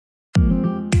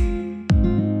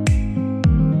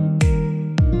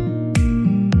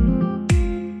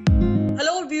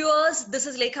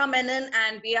This is Lekha Menon,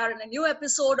 and we are in a new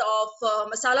episode of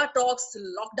Masala Talks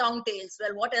Lockdown Tales.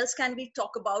 Well, what else can we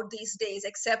talk about these days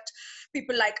except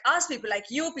people like us, people like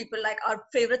you, people like our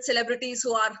favorite celebrities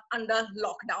who are under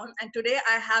lockdown. And today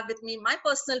I have with me my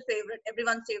personal favorite,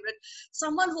 everyone's favorite,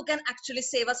 someone who can actually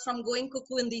save us from going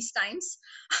cuckoo in these times.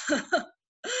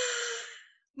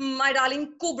 My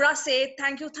darling Kubbra Sait.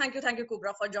 Thank you,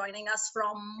 Kubbra, for joining us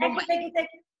from Mumbai.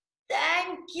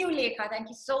 Thank you, Lekha. Thank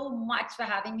you so much for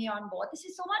having me on board. This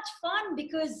is so much fun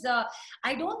because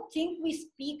I don't think we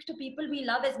speak to people we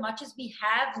love as much as we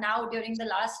have now during the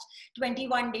last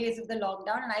 21 days of the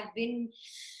lockdown. And I've been,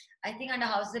 I think, under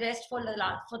house arrest for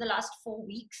the last 4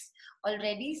 weeks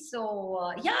already.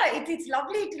 So yeah, it's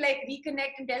lovely to like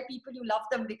reconnect and tell people you love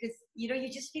them because, you know, you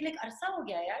just feel like, Arsa ho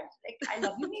gaya yaar. Like, I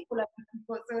love you,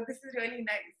 so this is really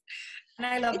nice. And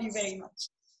I love you very much.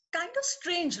 Kind of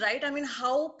strange, right? I mean,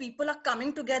 how people are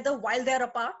coming together while they're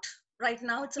apart right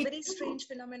now. It's a very strange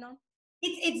phenomenon.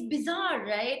 It's bizarre,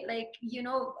 right? Like, you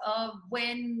know,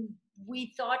 when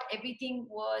we thought everything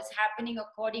was happening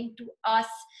according to us,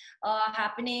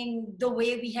 happening the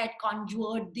way we had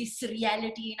conjured this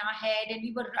reality in our head, and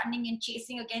we were running and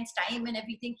chasing against time and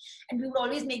everything, and we would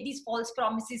always make these false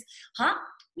promises.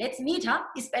 Let's meet,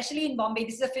 especially in Bombay.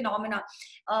 This is a phenomena.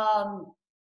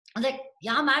 Like,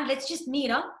 yeah man, let's just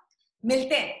meet,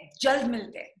 मिलते हैं, जल्द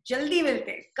मिलते हैं, जल्दी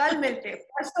मिलते हैं, कल मिलते हैं,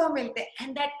 परसों मिलते हैं,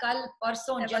 and that कल,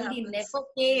 परसों, jaldi never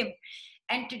came.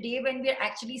 And today when we're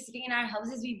actually sitting in our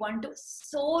houses, we want to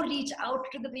so reach out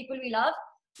to the people we love.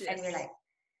 Yes. And we're like,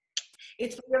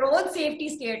 it's for your own safety,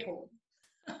 stay at home.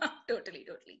 Totally.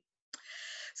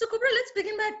 So Kubbra, let's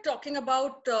begin by talking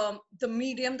about the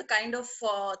medium, the kind of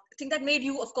thing that made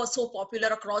you, of course, so popular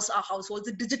across our households,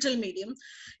 the digital medium.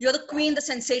 You're the queen, the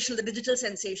sensation, the digital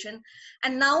sensation.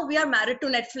 And now we are married to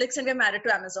Netflix and we're married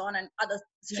to Amazon and other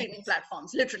streaming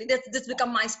platforms. Literally, this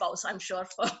become my spouse, I'm sure.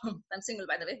 I'm single,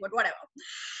 by the way, but whatever.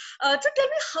 So tell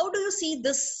me, how do you see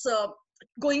this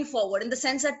going forward, in the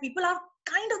sense that people are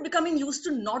kind of becoming used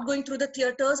to not going through the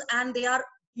theaters and they are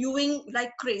viewing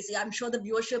like crazy? I'm sure the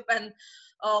viewership and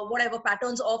whatever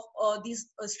patterns of these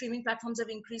streaming platforms have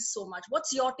increased so much.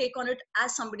 What's your take on it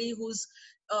as somebody who's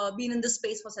been in this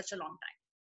space for such a long time?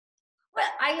 Well,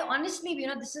 I honestly, you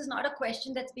know, this is not a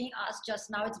question that's being asked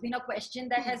just now. It's been a question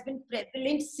that has been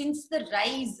prevalent since the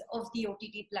rise of the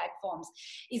OTT platforms.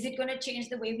 Is it going to change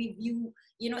the way we view,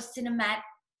 you know, cinematic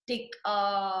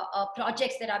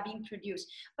projects that are being produced?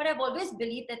 But I've always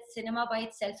believed that cinema by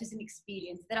itself is an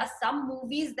experience. There are some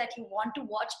movies that you want to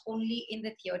watch only in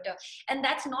the theater, and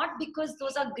that's not because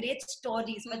those are great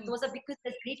stories, but those are because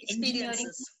there's great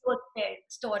engineering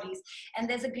stories, and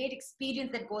there's a great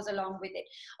experience that goes along with it.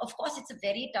 Of course, it's a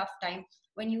very tough time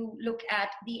when you look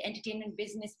at the entertainment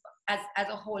business as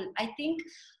a whole. I think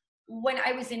when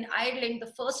I was in Ireland,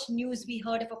 the first news we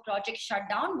heard of a project shut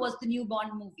down was the new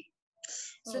Bond movie.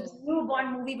 So the new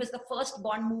Bond movie was the first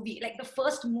Bond movie, like the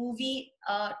first movie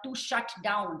to shut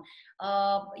down,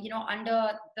 you know,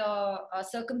 under the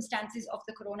circumstances of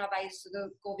the coronavirus,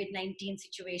 the COVID-19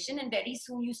 situation. And very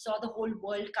soon you saw the whole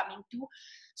world coming to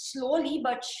slowly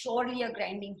but surely a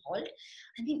grinding halt.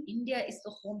 I mean, India is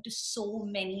the home to so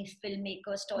many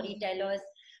filmmakers, storytellers.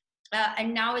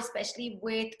 And now, especially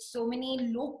with so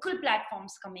many local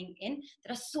platforms coming in,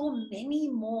 there are so many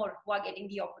more who are getting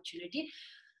the opportunity.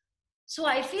 So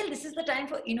I feel this is the time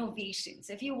for innovations.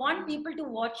 If you want people to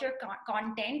watch your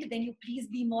content, then you please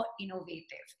be more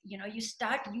innovative. You know, you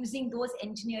start using those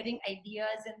engineering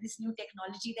ideas and this new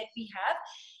technology that we have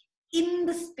in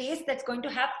the space that's going to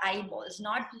have eyeballs.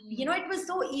 Not, you know, it was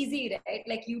so easy, right?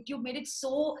 Like YouTube made it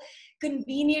so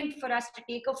convenient for us to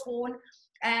take a phone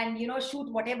and, you know,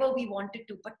 shoot whatever we wanted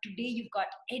to. But today you've got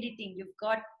editing, you've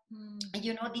got,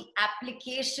 you know, the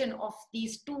application of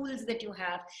these tools that you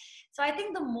have. So I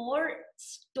think the more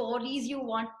stories you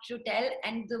want to tell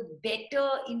and the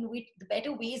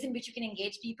better ways in which you can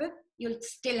engage people, you'll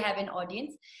still have an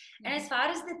audience. And as far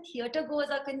as the theater goers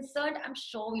are concerned, I'm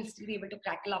sure we'll still be able to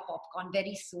crackle our popcorn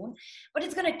very soon, but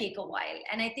it's going to take a while.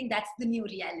 And I think that's the new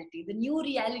reality. The new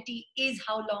reality is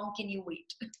how long can you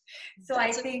wait? So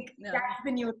that's that's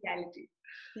the new reality.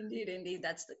 Indeed,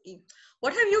 that's the key.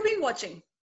 What have you been watching?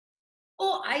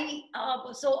 Oh,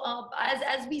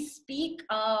 as we speak,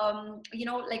 you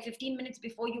know, like 15 minutes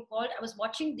before you called, I was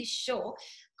watching this show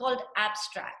called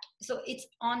Abstract. So it's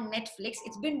on Netflix.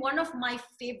 It's been one of my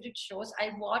favorite shows.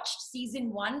 I watched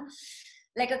season 1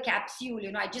 like a capsule,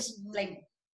 you know, I just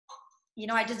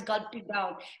gulped it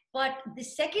down. But the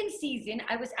second season,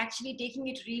 I was actually taking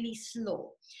it really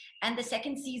slow. And the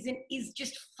second season is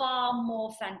just far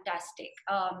more fantastic.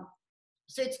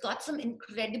 So it's got some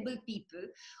incredible people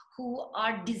who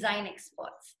are design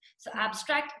experts. So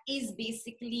abstract is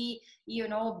basically,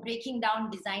 breaking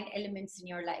down design elements in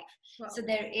your life. Wow. So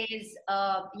there is,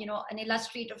 an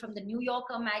illustrator from the New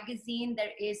Yorker magazine.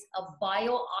 There is a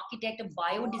bio architect, a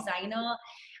bio designer.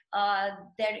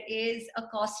 There is a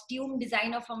costume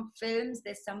designer from films.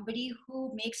 There's somebody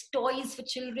who makes toys for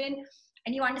children.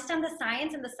 And you understand the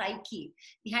science and the psyche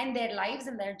behind their lives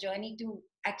and their journey to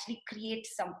actually create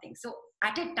something. So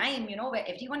at a time, where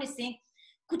everyone is saying,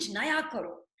 kuch naya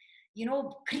karo,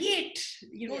 create,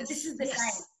 Yes. this is the Yes.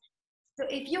 time. So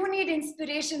if you need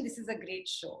inspiration, this is a great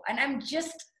show. And I'm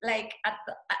just like,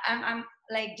 I'm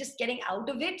like just getting out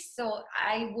of it. So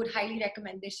I would highly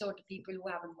recommend this show to people who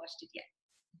haven't watched it yet.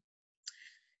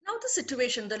 Now the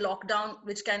situation, the lockdown,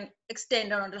 which can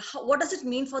extend around, what does it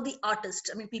mean for the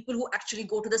artist? I mean, people who actually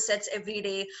go to the sets every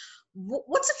day.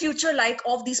 What's the future like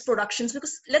of these productions?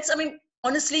 Because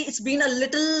honestly, it's been a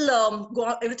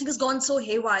little, everything has gone so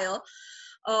haywire.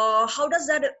 How does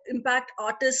that impact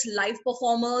artists, live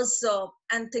performers,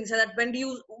 and things like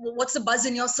that? What's the buzz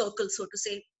in your circle, so to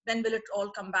say? When will it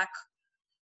all come back?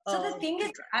 So the thing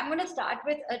is, I'm going to start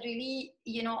with a really,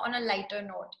 on a lighter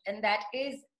note. And that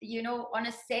is, on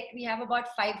a set, we have about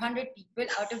 500 people,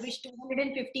 out of which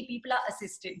 250 people are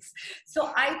assistants.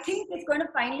 So I think it's going to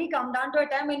finally come down to a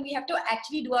time when we have to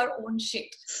actually do our own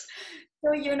shit.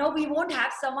 So, we won't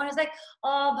have someone who's like,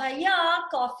 bhaiya,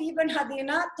 coffee bana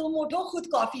dena, tum utho khud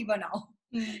coffee banao.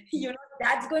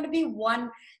 That's going to be one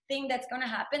thing that's going to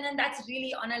happen. And that's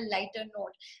really on a lighter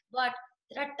note. But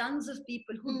there are tons of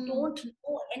people who don't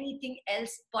know anything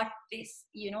else but this.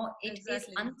 It is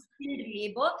unskilled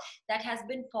labor that has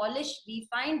been polished,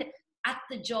 refined at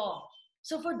the job.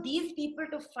 So for these people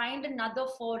to find another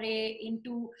foray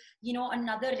into,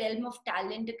 another realm of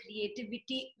talent,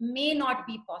 creativity may not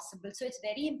be possible. So it's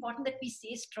very important that we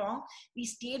stay strong, we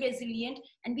stay resilient,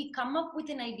 and we come up with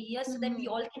an idea so that we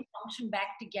all can function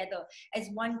back together as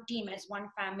one team, as one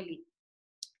family.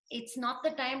 It's not the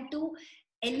time to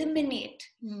eliminate,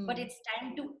 but it's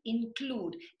time to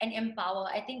include and empower.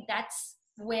 I think that's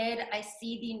where I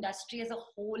see the industry as a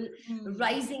whole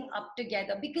rising up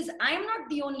together, because I'm not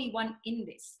the only one in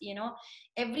this.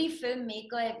 Every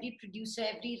filmmaker, every producer,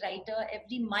 every writer,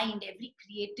 every mind, every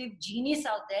creative genius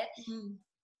out there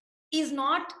is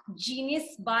not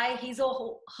genius by his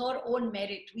or her own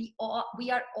merit. We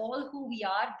are all who we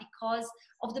are because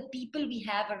of the people we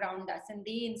have around us, and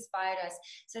they inspire us.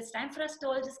 So it's time for us to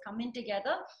all just come in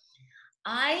together.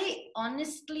 I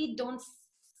honestly don't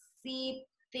see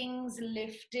things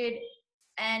lifted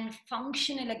and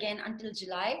functional again until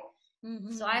July.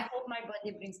 So I hope my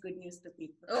birthday brings good news to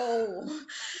people. Oh,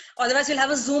 otherwise you'll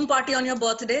have a Zoom party on your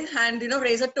birthday and,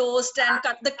 raise a toast and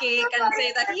cut the cake and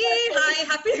say that, yay, hi,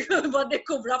 happy birthday,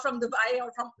 Kubbra from Dubai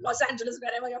or from Los Angeles,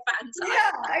 wherever your fans are.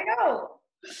 Yeah, I know.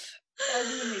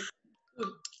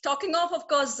 Talking of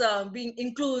course, being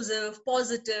inclusive,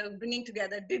 positive, bringing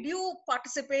together, did you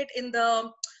participate in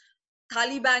the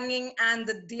thali banging and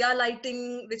the diya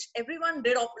lighting, which everyone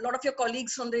did, a lot of your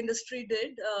colleagues from the industry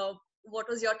did? What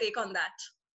was your take on that?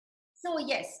 So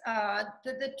yes,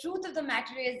 the truth of the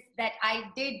matter is that I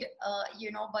did,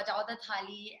 bajao the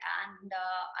thali, and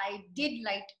I did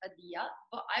light a diya.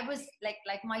 But I was like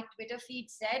my Twitter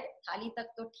feed said, thali tak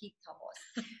to theek tha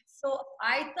boss. So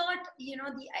I thought, the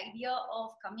idea of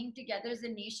coming together as a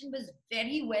nation was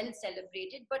very well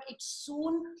celebrated, but it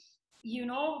soon,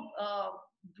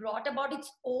 brought about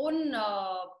its own,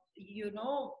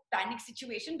 panic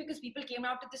situation, because people came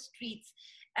out to the streets.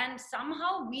 And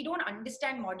somehow we don't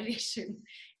understand moderation,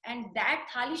 and that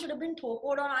thali should have been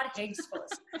thokoed on our heads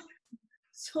first.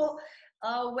 So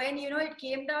when it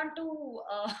came down to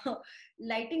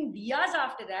lighting diyas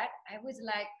after that, I was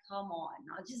like, come on,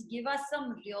 now just give us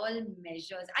some real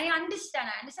measures. I understand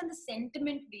the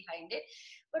sentiment behind it,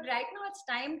 but right now it's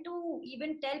time to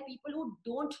even tell people who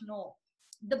don't know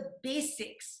the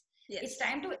basics. Yes. It's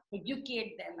time to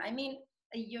educate them.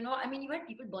 You had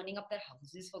people burning up their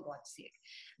houses, for God's sake,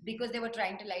 because they were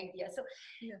trying to light diya. So,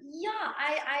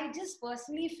 I just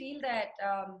personally feel that,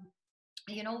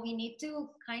 we need to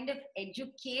kind of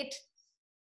educate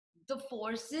the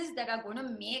forces that are going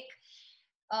to make,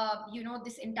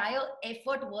 this entire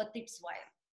effort worth its while.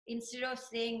 Instead of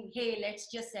saying, hey, let's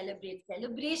just celebrate.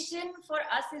 Celebration for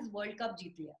us is World Cup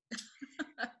jeet liya.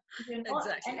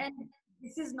 Exactly. And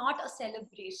this is not a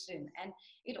celebration, and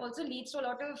it also leads to a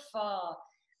lot of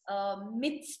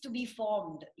myths to be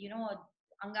formed.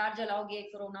 Angar jalaoge,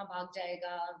 corona bhag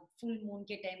jayega, full moon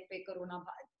ke time pe corona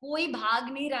bhag. koi bhag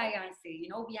nahi raha hai yahan se.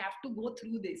 We have to go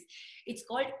through this. It's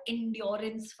called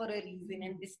endurance for a reason,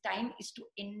 and this time is to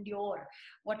endure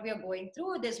what we are going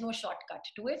through. There's no shortcut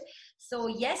to it. So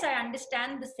yes, I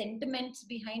understand the sentiments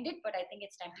behind it, but I think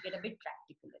it's time to get a bit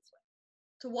practical as well.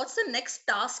 So what's the next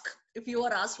task? If you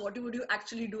are asked, what would you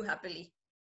actually do happily?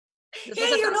 This was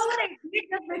Hey, a you know task. what I did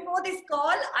just before this call?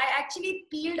 I actually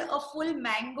peeled a full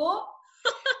mango.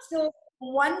 So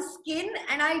one skin,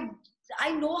 and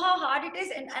I know how hard it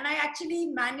is, and I actually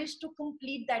managed to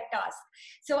complete that task.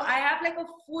 So I have like a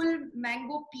full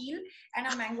mango peel and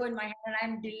a mango in my hand, and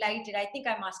I'm delighted. I think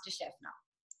I'm master chef now.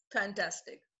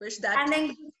 Fantastic. Wish that And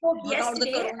then got out the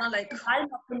yesterday, corona like. I made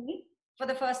dal makhani for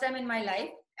the first time in my life,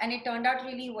 and it turned out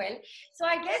really well. So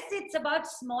I guess it's about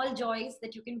small joys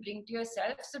that you can bring to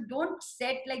yourself. So don't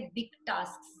set like big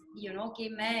tasks,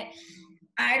 कि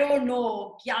I don't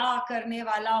know क्या करने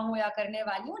वाला हूँ या करने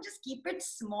वाली हूँ. Just keep it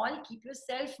small, keep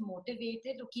yourself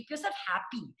motivated, or keep yourself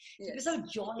happy, keep yourself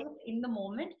joyous in the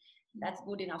moment. That's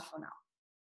good enough for now.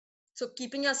 So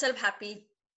keeping yourself happy.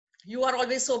 You are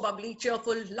always so bubbly,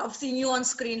 cheerful. Love seeing you on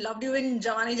screen. Loved you in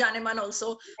Jawani Janeman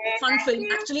also. Fun film,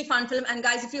 actually fun film. And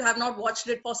guys, if you have not watched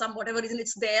it for some whatever reason,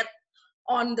 it's there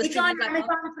on the streaming platform.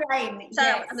 Amazon Prime.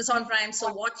 Yes. Amazon Prime.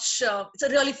 So watch. It's a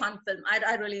really fun film.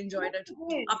 I really enjoyed it.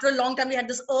 After a long time, we had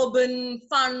this urban,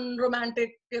 fun,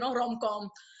 romantic,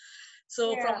 rom-com.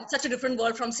 So from such a different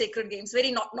world from Sacred Games,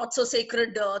 very not so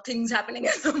sacred things happening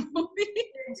in the movie.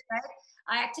 Right?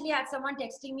 I actually had someone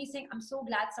texting me saying, I'm so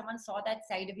glad someone saw that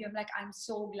side of you. I'm like, I'm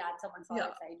so glad someone saw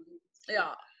that side of you.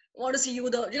 Yeah. Want to see you,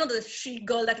 the chic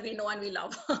girl that we know and we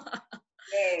love.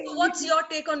 So what's your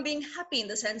take on being happy in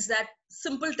the sense that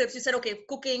simple tips? You said, okay,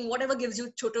 cooking, whatever gives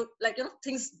you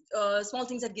things, small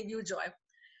things that give you joy.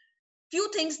 Few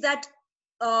things that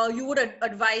you would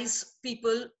advise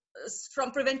people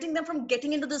from preventing them from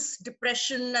getting into this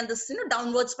depression and this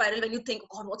downward spiral when you think,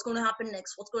 oh God, what's going to happen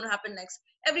next? What's going to happen next?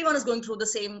 Everyone is going through the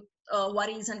same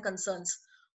worries and concerns.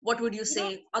 What would you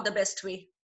say are the best way?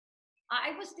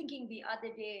 I was thinking the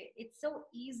other day, it's so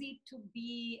easy to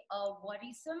be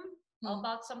worrisome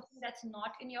about something that's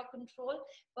not in your control,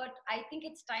 but I think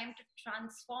it's time to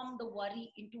transform the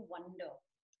worry into wonder.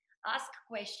 Ask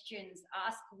questions,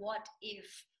 ask what if,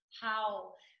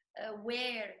 how,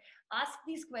 where. Ask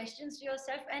these questions to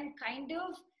yourself and kind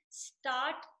of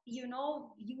start,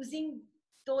 using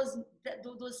those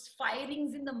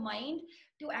firings in the mind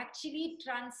to actually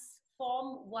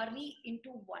transform worry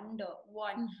into wonder.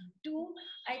 One. Two,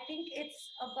 I think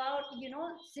it's about,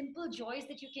 simple joys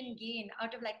that you can gain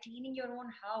out of like cleaning your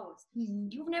own house.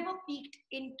 You've never peeked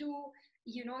into,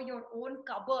 your own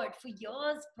cupboard for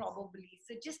years probably.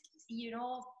 So just,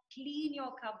 clean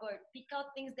your cupboard, pick out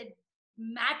things that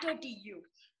matter to you.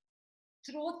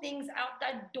 Throw things out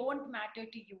that don't matter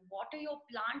to you. Water your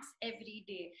plants every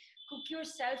day. Cook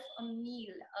yourself a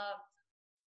meal.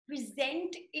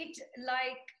 Present it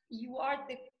like you are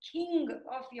the king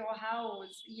of your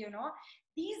house.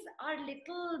 These are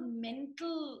little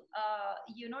mental,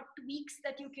 tweaks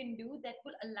that you can do that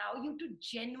will allow you to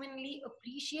genuinely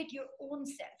appreciate your own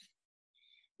self.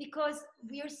 Because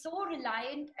we are so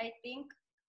reliant, I think,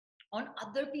 on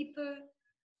other people,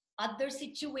 other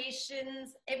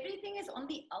situations. Everything is on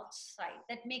the outside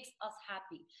that makes us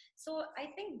happy. So I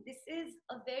think this is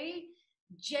a very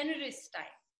generous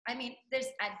time. I mean, there's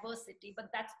adversity, but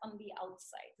that's on the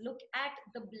outside. Look at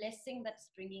the blessing that's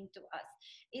bringing to us.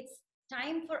 It's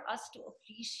time for us to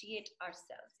appreciate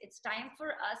ourselves. It's time for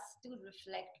us to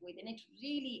reflect within. It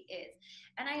really is.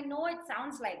 And I know it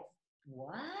sounds like,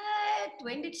 what?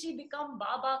 When did she become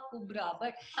Baba Kubbra?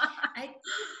 But I think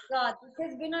this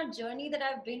has been a journey that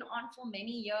I've been on for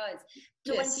many years.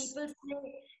 So when people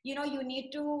say, you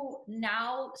need to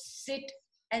now sit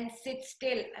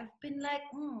still, I've been like,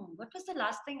 what was the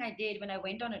last thing I did when I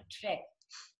went on a trek?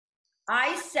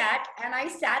 I sat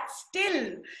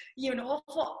still,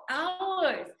 for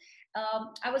hours.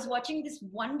 I was watching this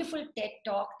wonderful TED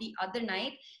talk the other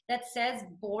night that says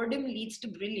boredom leads to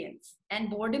brilliance, and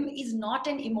boredom is not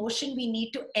an emotion we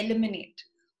need to eliminate.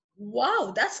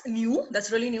 Wow, that's new. That's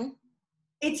really new.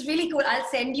 It's really cool. I'll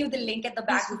send you the link at the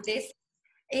back of this.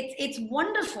 It's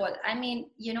wonderful. I mean,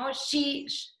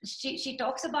 she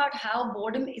talks about how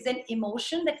boredom is an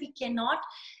emotion that we cannot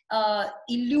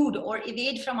elude or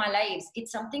evade from our lives.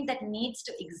 It's something that needs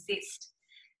to exist.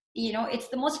 It's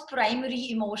the most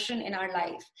primary emotion in our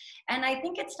life. And I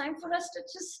think it's time for us to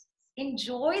just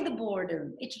enjoy the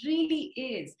boredom. It really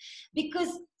is.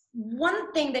 Because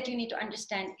one thing that you need to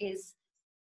understand is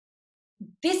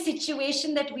this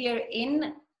situation that we are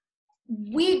in,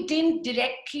 we didn't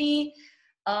directly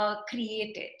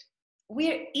create it.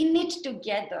 We're in it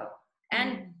together.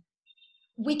 And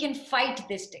we can fight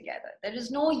this together. There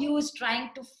is no use trying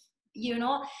to,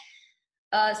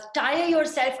 tire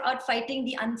yourself out fighting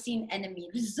the unseen enemy.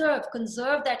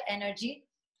 Conserve that energy,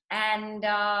 and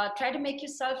try to make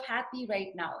yourself happy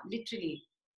right now. Literally,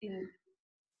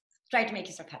 try to make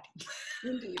yourself happy.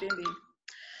 Indeed, indeed.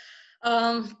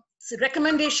 So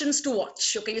recommendations to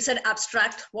watch. Okay, you said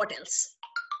abstract. What else?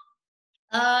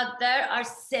 There are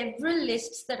several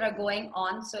lists that are going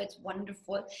on, so it's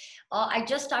wonderful. I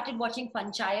just started watching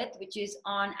Panchayat, which is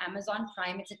on Amazon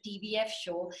Prime. It's a TVF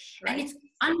show, Right. and it's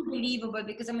unbelievable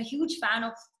because I'm a huge fan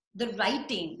of the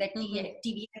writing that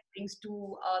TVF brings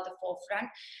to the forefront.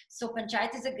 So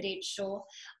Panchayat is a great show.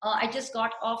 I just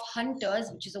got off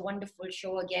Hunters, which is a wonderful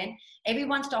show again.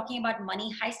 Everyone's talking about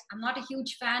Money Heist. I'm not a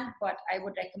huge fan, but I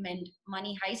would recommend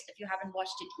Money Heist if you haven't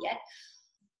watched it yet.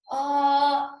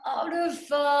 Out of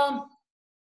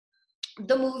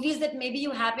the movies that maybe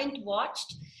you haven't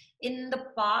watched in the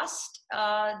past,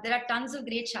 there are tons of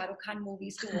great Shah Rukh Khan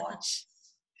movies to watch.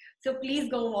 So please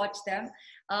go watch them.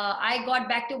 I got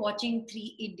back to watching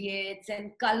Three Idiots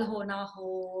and Kal Ho Na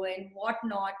Ho and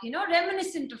whatnot,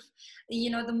 reminiscent of,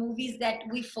 the movies that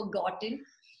we've forgotten.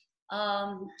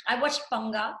 I watched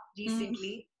Panga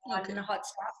recently on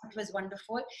Hotstar. It was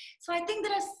wonderful. So I think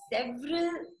there are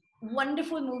several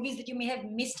wonderful movies that you may have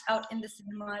missed out in the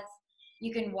cinemas.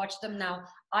 You can watch them now.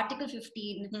 Article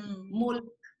 15, Mulk.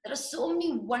 There are so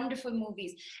many wonderful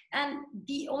movies. And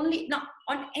now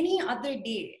on any other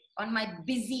day, on my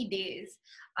busy days,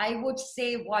 I would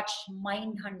say watch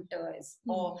Mindhunters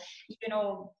or,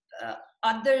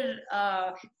 other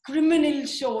criminal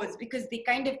shows, because they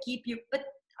kind of keep you, but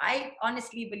I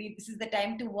honestly believe this is the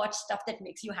time to watch stuff that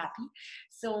makes you happy.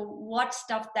 So watch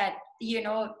stuff that,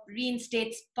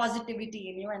 reinstates positivity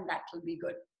in you, and that will be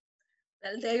good.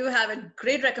 Well, there you have it.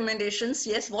 Great recommendations.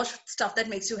 Yes, watch stuff that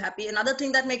makes you happy. Another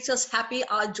thing that makes us happy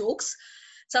are jokes.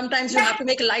 Sometimes you have to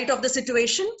make light of the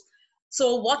situation.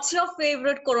 So what's your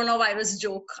favorite coronavirus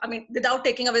joke? I mean, without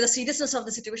taking away the seriousness of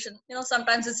the situation,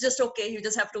 sometimes it's just okay. You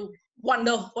just have to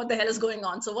wonder what the hell is going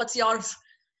on. So what's yours?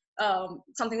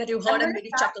 Something that you heard and made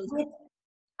you chuckle.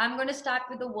 I'm going to start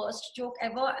with the worst joke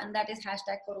ever, and that is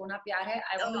 #Corona Pyar Hai.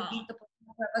 I want to beat the person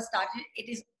who ever started.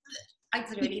 It's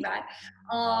really bad.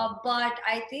 But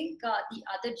I think the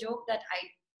other joke that I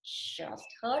just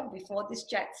heard before this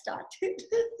chat started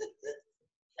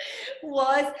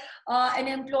was an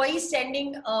employee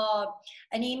sending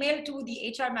an email to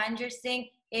the HR manager saying,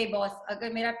 "Hey boss, agar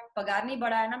mera pagar nahi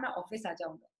badha hai na, main office aa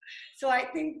jaunga." So I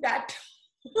think that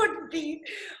would be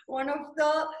one of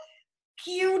the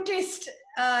cutest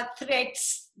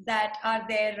threats that are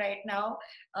there right now.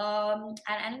 And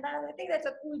I think that's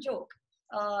a cool joke.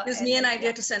 Gives me an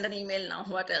idea to send an email now.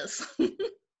 What else?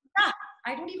 Yeah,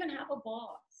 I don't even have a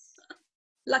boss.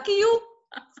 Lucky you.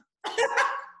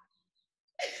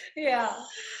 Yeah,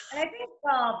 and I think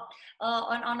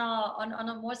on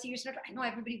a more serious note, I know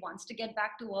everybody wants to get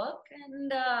back to work,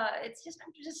 and it's just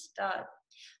time to just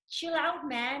chill out,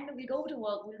 man. We'll go to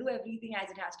work. We'll do everything as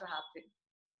it has to happen.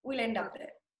 We'll end up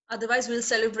there. Otherwise, we'll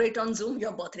celebrate on Zoom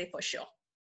your birthday for sure.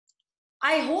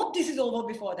 I hope this is over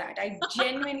before that. I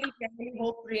genuinely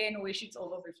hope, pray, and wish it's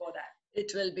over before that.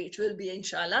 It will be,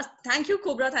 inshallah. Thank you,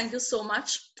 Kubbra. Thank you so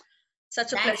much.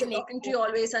 Such a pleasure talking to you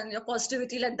always, and your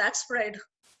positivity, let that spread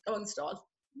amongst all.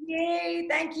 Yay,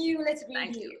 thank you. Let's read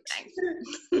Thank it. you. Thank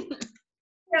you.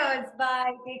 Cheers.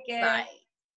 Bye. Take care. Bye.